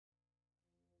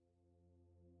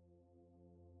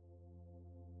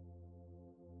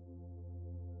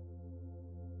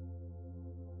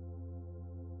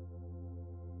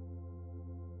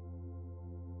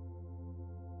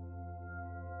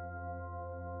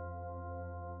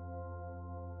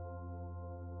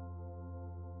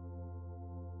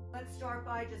Let's start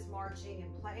by just marching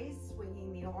in place,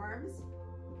 swinging the arms.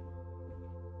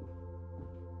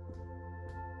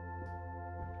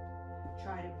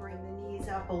 Try to bring the knees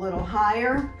up a little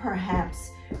higher,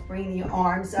 perhaps bring the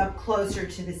arms up closer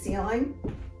to the ceiling.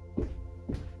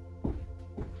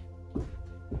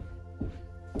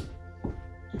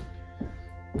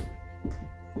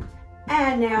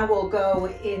 And now we'll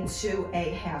go into a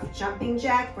half jumping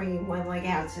jack, bringing one leg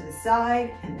out to the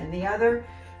side and then the other.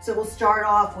 So we'll start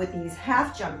off with these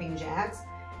half jumping jacks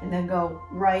and then go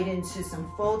right into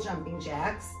some full jumping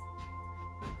jacks.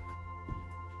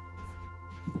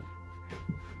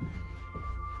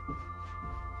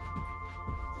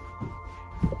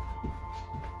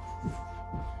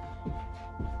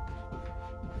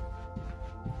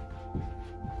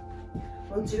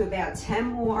 We'll do about 10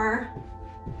 more.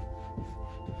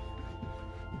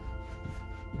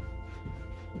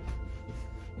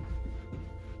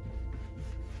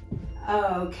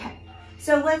 Okay,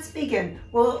 so let's begin.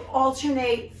 We'll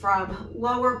alternate from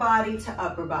lower body to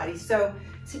upper body. So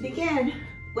to begin,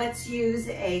 let's use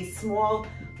a small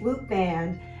loop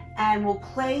band and we'll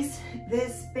place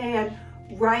this band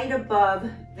right above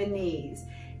the knees.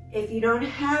 If you don't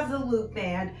have the loop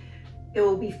band, it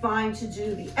will be fine to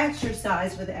do the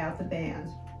exercise without the band.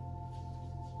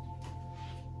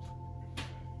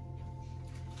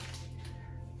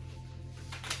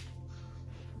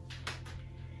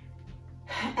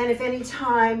 And if any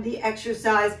time the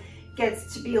exercise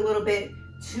gets to be a little bit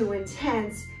too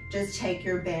intense, just take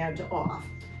your band off.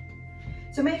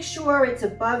 So make sure it's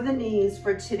above the knees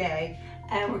for today,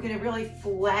 and we're going to really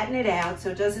flatten it out so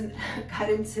it doesn't cut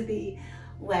into the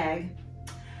leg.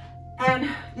 And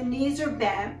the knees are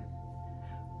bent.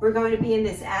 We're going to be in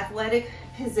this athletic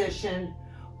position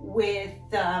with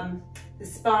the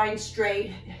spine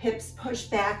straight, hips pushed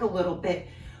back a little bit.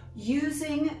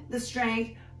 Using the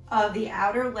strength of the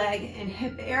outer leg and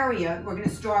hip area, we're going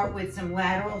to start with some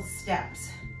lateral steps.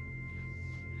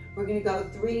 We're going to go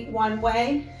 3 one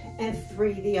way and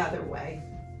 3 the other way.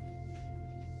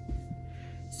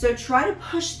 So try to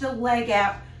push the leg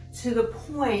out to the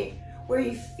point where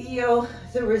you feel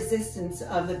the resistance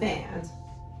of the band.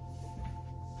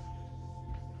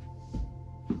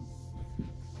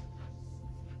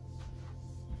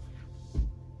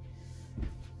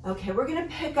 Okay, we're going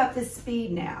to pick up the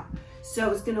speed now.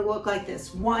 So it's going to look like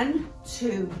this: 1,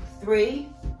 2, 3,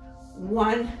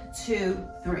 1, 2,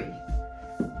 3.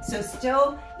 So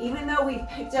still, even though we've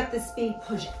picked up the speed,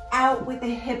 push out with the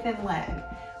hip and leg.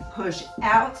 Push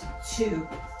out, 2,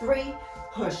 3,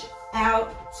 push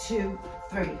out, 2,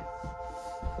 3.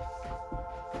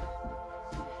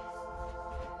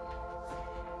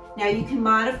 Now you can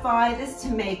modify this to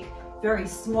make very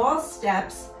small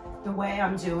steps the way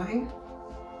I'm doing.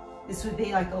 This would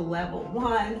be like a level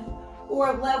 1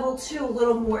 or level 2, a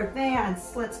little more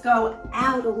advanced. Let's go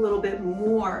out a little bit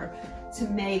more to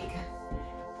make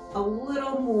a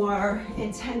little more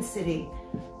intensity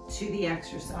to the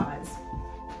exercise.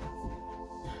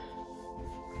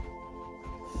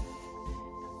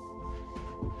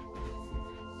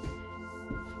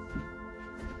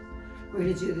 We're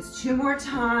going to do this 2 more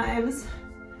times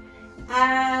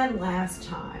and last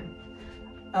time.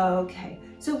 Okay,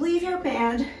 so leave your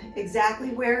band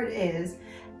exactly where it is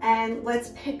and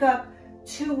let's pick up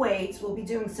 2 weights. We'll be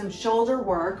doing some shoulder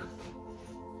work.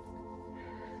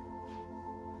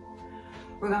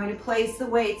 We're going to place the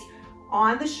weights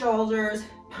on the shoulders,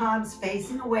 palms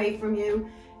facing away from you,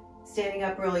 standing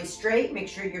up really straight. Make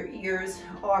sure your ears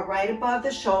are right above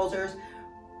the shoulders.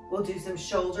 We'll do some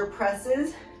shoulder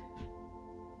presses.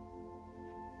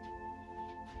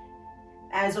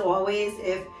 As always,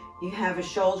 if you have a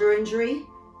shoulder injury,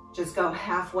 just go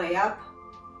halfway up,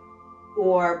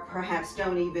 or perhaps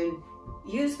don't even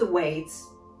use the weights.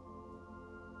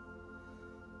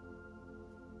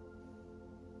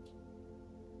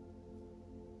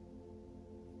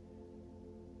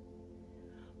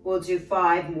 We'll do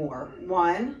 5 more.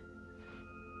 1,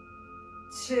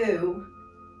 2,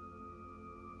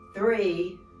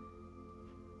 3,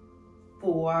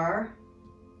 4,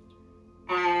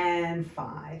 and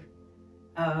 5.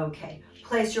 Okay,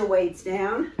 place your weights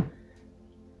down.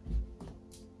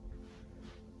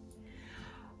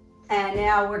 And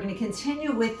now we're going to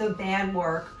continue with the band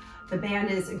work. The band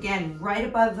is, again, right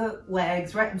above the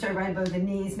legs, right above the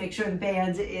knees. Make sure the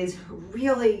band is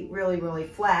really, really, really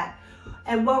flat.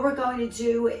 And what we're going to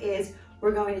do is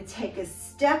we're going to take a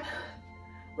step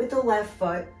with the left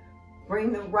foot,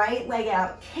 bring the right leg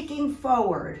out, kicking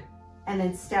forward, and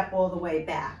then step all the way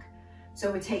back. So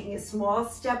we're taking a small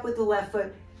step with the left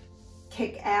foot,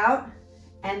 kick out,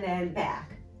 and then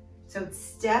back. So it's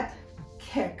step,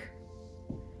 kick,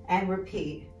 and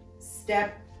repeat.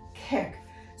 step, kick.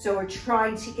 So we're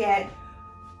trying to get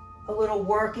a little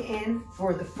work in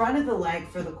for the front of the leg,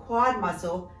 for the quad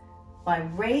muscle, by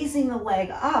raising the leg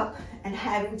up and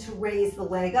having to raise the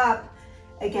leg up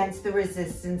against the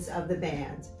resistance of the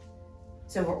band.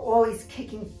 So we're always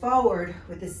kicking forward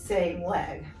with the same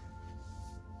leg.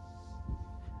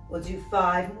 We'll do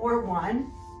 5 more.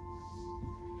 1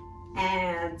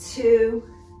 and 2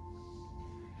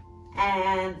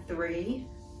 and 3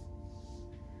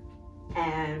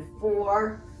 and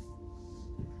 4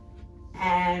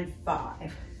 and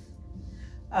 5.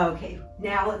 Okay,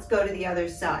 now let's go to the other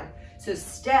side. So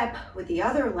step with the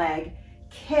other leg,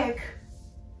 kick,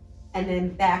 and then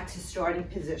back to starting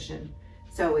position.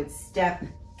 So it's step,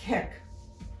 kick,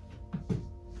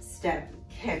 step,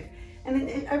 kick. And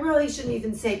then I really shouldn't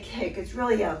even say kick, it's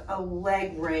really a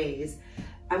leg raise.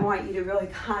 I want you to really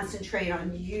concentrate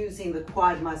on using the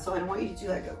quad muscle. I don't want you to do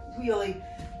like a really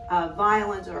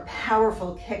violent or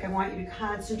powerful kick. I want you to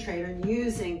concentrate on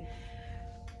using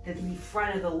the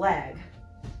front of the leg.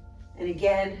 And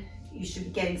again, you should be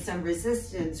getting some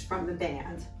resistance from the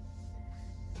band.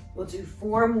 We'll do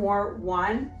 4 more.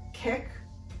 1, kick,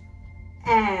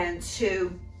 and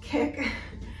 2, kick,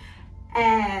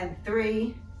 and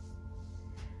 3,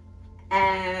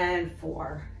 and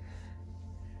 4.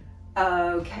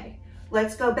 Okay,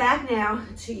 let's go back now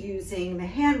to using the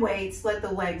hand weights. Let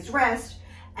the legs rest,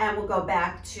 and we'll go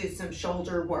back to some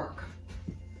shoulder work.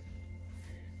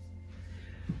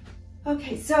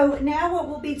 Okay, so now what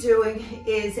we'll be doing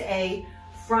is a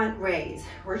front raise.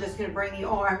 We're just going to bring the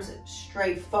arms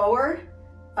straight forward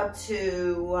up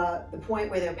to the point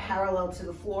where they're parallel to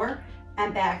the floor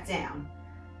and back down.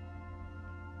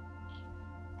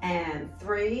 And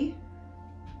 3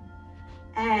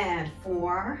 and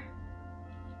 4,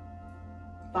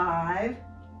 5,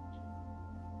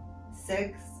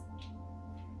 6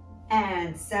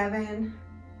 and 7,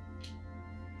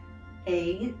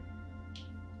 8,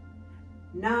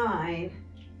 9,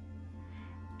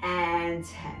 and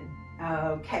 10.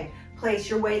 Okay, place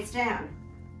your weights down.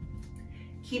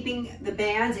 Keeping the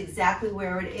bands exactly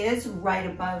where it is, right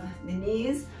above the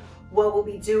knees. What we'll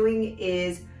be doing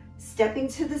is stepping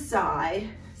to the side,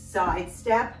 side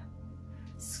step,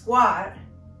 squat,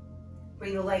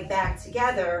 bring the leg back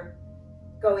together,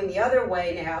 going the other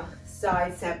way now,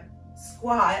 side step,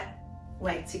 squat,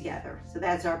 leg together. So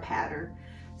that's our pattern.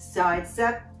 Side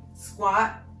step,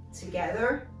 squat,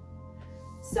 together,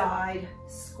 side,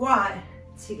 squat,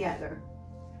 together,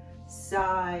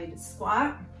 side,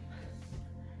 squat,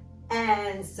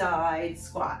 and side,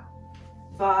 squat.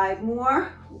 5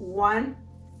 more. 1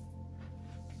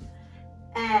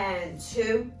 and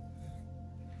 2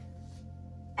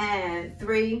 and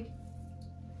 3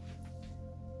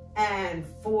 and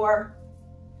 4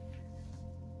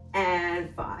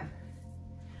 and 5.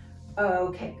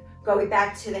 Okay, going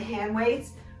back to the hand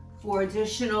weights for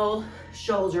additional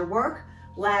shoulder work,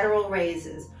 lateral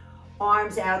raises.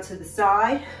 Arms out to the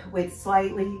side with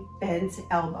slightly bent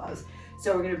elbows.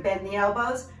 So we're going to bend the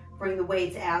elbows, bring the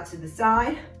weights out to the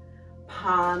side.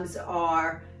 Palms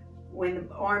are, when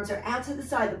the arms are out to the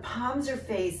side, the palms are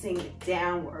facing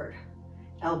downward.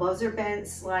 Elbows are bent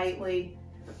slightly.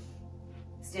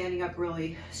 Standing up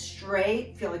really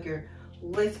straight. Feel like you're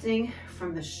lifting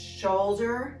from the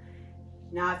shoulder,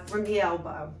 not from the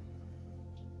elbow.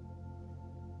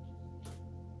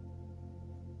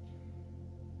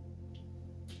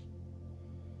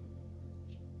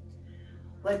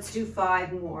 Let's do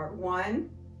 5 more. 1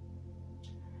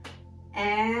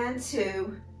 and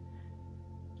 2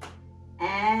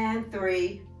 and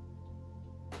 3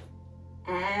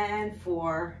 and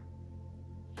 4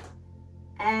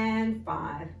 and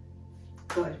 5.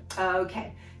 Good.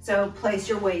 Okay, so place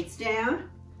your weights down,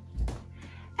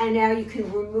 and now you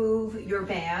can remove your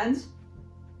band.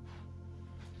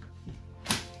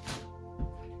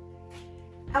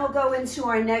 And we'll go into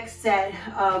our next set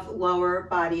of lower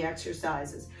body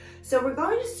exercises. So we're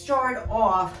going to start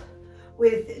off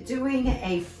with doing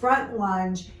a front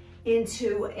lunge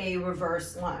into a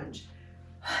reverse lunge.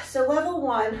 So level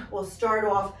 1, we'll start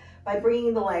off by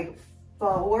bringing the leg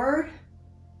forward,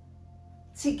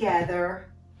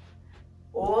 together,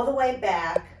 all the way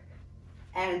back,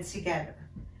 and together.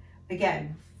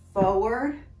 Again,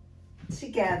 forward,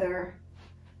 together,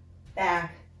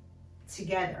 back,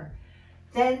 together.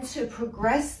 Then to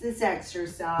progress this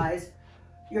exercise,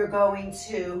 you're going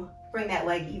to bring that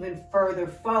leg even further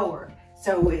forward.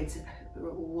 So it's a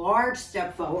large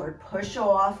step forward, push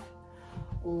off,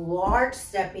 large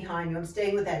step behind you. I'm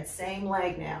staying with that same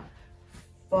leg now.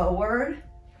 Forward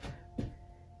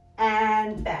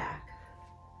and back.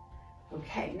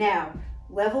 Okay, now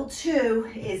Level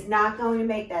 2 is not going to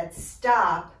make that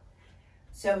stop.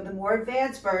 So the more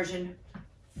advanced version,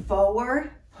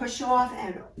 forward, push off,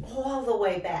 and all the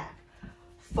way back.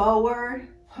 Forward,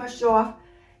 push off.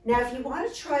 Now, if you want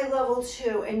to try level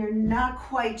 2 and you're not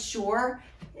quite sure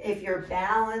if your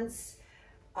balance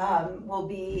will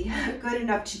be good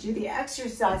enough to do the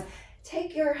exercise,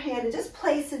 take your hand and just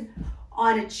place it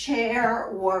on a chair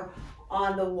or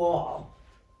on the wall.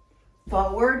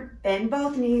 Forward, bend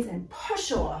both knees and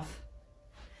push off.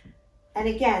 And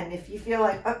again, if you feel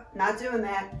like, oh, not doing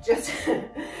that, just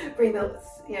bring the,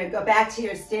 go back to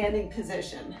your standing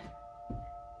position.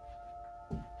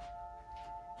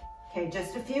 Okay,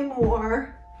 just a few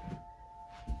more.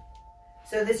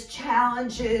 So this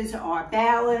challenges our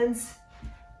balance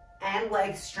and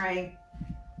leg strength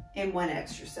in one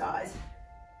exercise.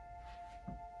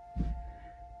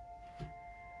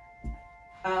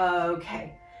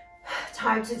 Okay,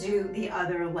 time to do the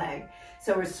other leg.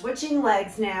 So we're switching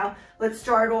legs now. Let's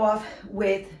start off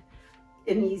with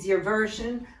an easier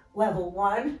version, level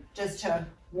 1, just to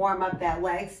warm up that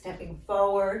leg, stepping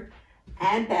forward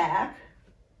and back.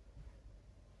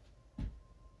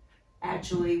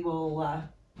 Actually, we'll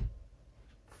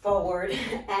forward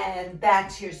and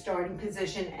back to your starting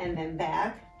position and then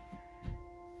back.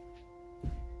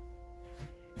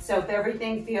 So if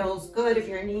everything feels good, if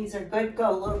your knees are good,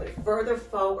 go a little bit further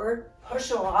forward,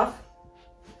 push off.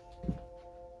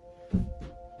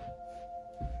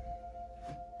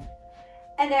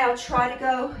 And now try to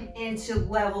go into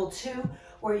level 2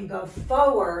 where you go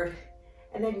forward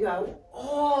and then you go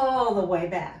all the way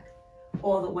back,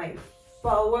 all the way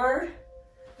forward,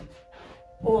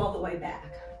 all the way back.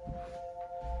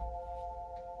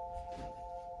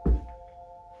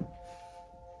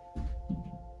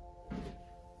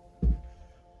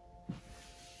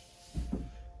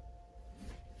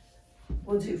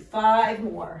 We'll do 5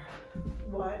 more.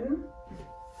 1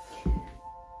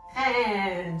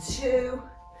 and 2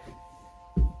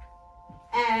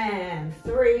 and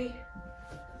 3,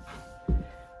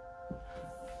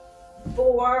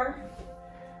 4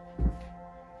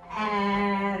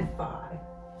 and 5.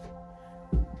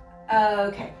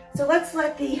 Okay, so let's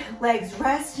let the legs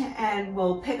rest and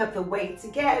we'll pick up the weights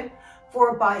again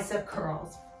for bicep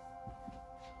curls.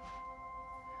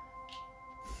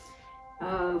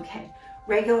 Okay,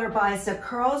 regular bicep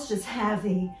curls, just have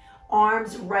the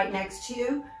arms right next to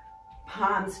you,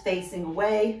 palms facing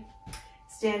away,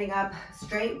 standing up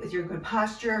straight with your good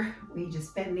posture. We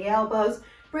just bend the elbows,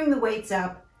 bring the weights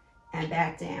up and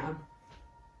back down.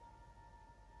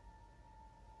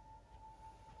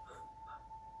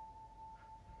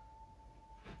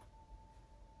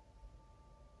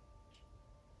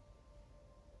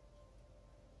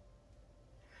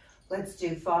 Let's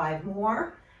do 5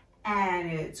 more.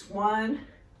 And it's 1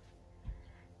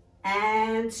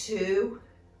 and 2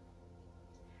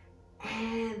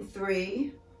 and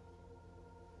 3,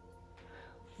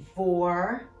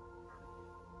 4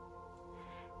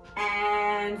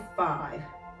 and 5.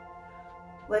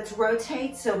 Let's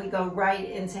rotate so we go right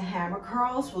into hammer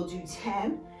curls. We'll do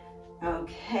 10.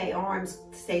 Okay, arms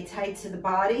stay tight to the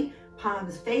body,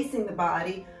 palms facing the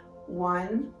body.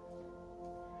 1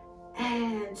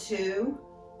 and 2,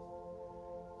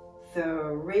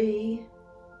 3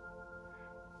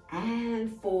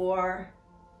 and 4,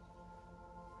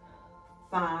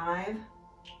 5,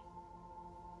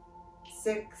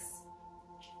 6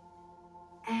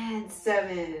 and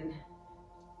 7,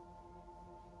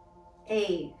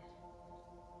 8,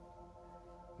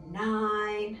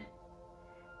 9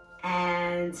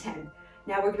 and 10.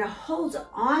 Now we're going to hold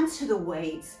on to the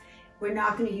weights. We're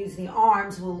not going to use the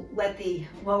arms. We'll let the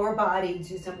lower body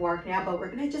do some work now, but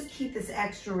we're going to just keep this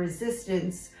extra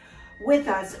resistance with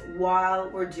us while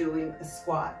we're doing a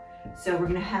squat. So we're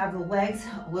going to have the legs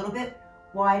a little bit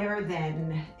wider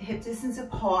than hip distance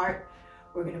apart.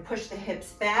 We're going to push the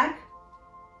hips back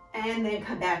and then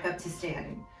come back up to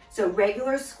standing. So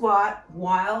regular squat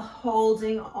while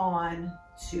holding on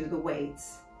to the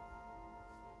weights.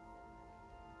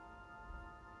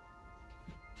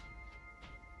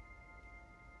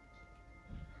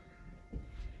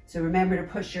 So remember to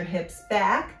push your hips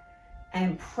back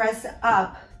and press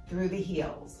up through the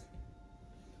heels.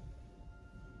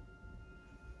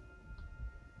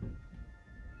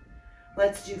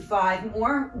 Let's do 5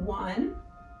 more. 1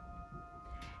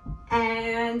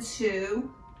 and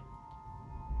 2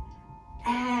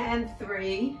 and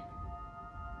 3,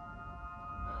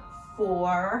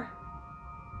 4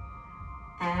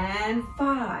 and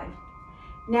 5.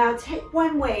 Now take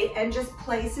one weight and just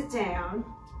place it down.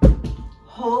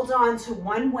 Hold on to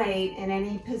one weight in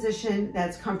any position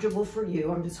that's comfortable for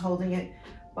you. I'm just holding it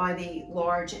by the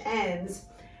large ends.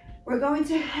 We're going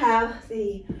to have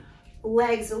the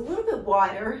legs a little bit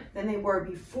wider than they were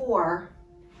before,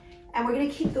 and we're going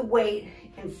to keep the weight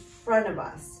in front of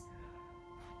us.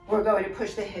 We're going to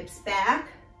push the hips back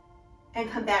and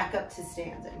come back up to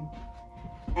standing.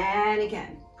 And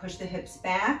again, push the hips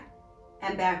back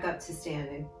and back up to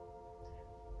standing.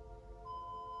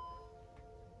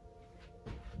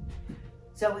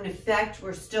 So in effect,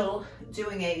 we're still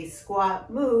doing a squat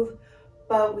move,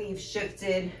 but we've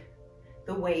shifted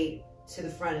the weight to the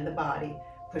front of the body.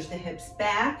 Push the hips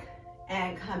back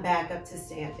and come back up to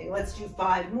standing. Let's do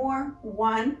 5 more.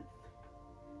 1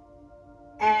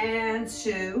 and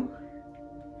 2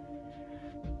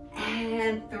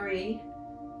 and 3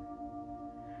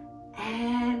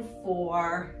 and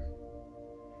 4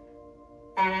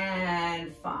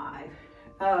 and 5.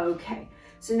 Okay,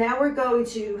 so now we're going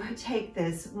to take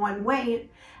this one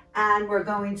weight and we're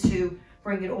going to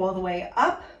bring it all the way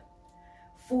up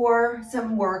for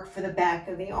some work for the back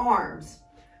of the arms.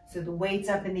 So the weight's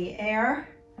up in the air.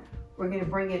 We're going to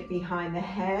bring it behind the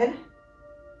head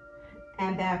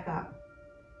and back up.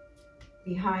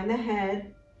 Behind the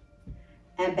head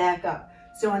and back up.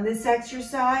 So on this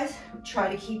exercise,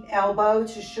 try to keep elbow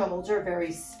to shoulder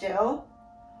very still.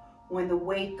 When the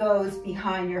weight goes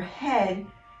behind your head,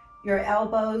 your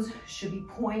elbows should be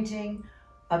pointing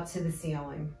up to the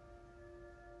ceiling.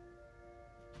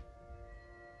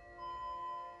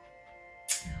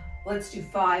 Let's do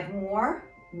 5 more.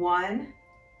 1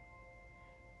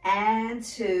 and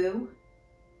 2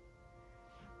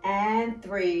 and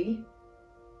 3,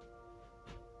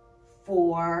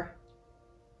 4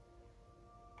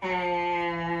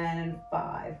 and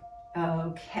 5.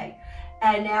 Okay,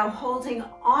 and now holding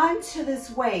on to this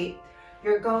weight,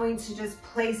 you're going to just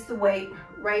place the weight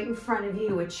right in front of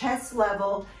you at chest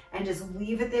level and just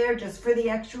leave it there just for the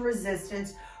extra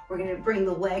resistance. We're going to bring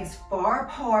the legs far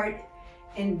apart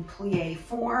in plie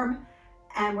form,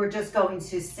 and we're just going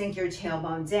to sink your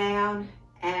tailbone down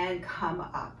and come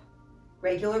up.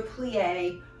 Regular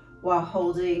plie while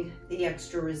holding the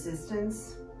extra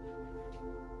resistance.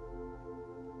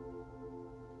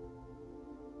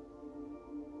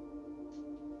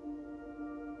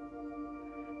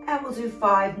 And we'll do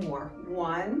 5 more.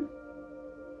 1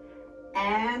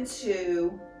 and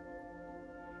 2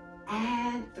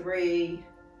 and 3,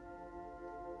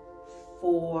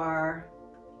 4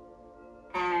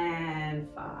 and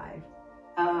 5.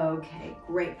 Okay,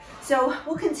 great. So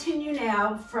we'll continue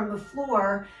now from the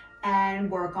floor and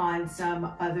work on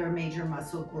some other major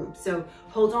muscle groups. So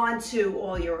hold on to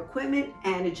all your equipment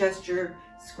and adjust your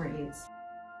screens.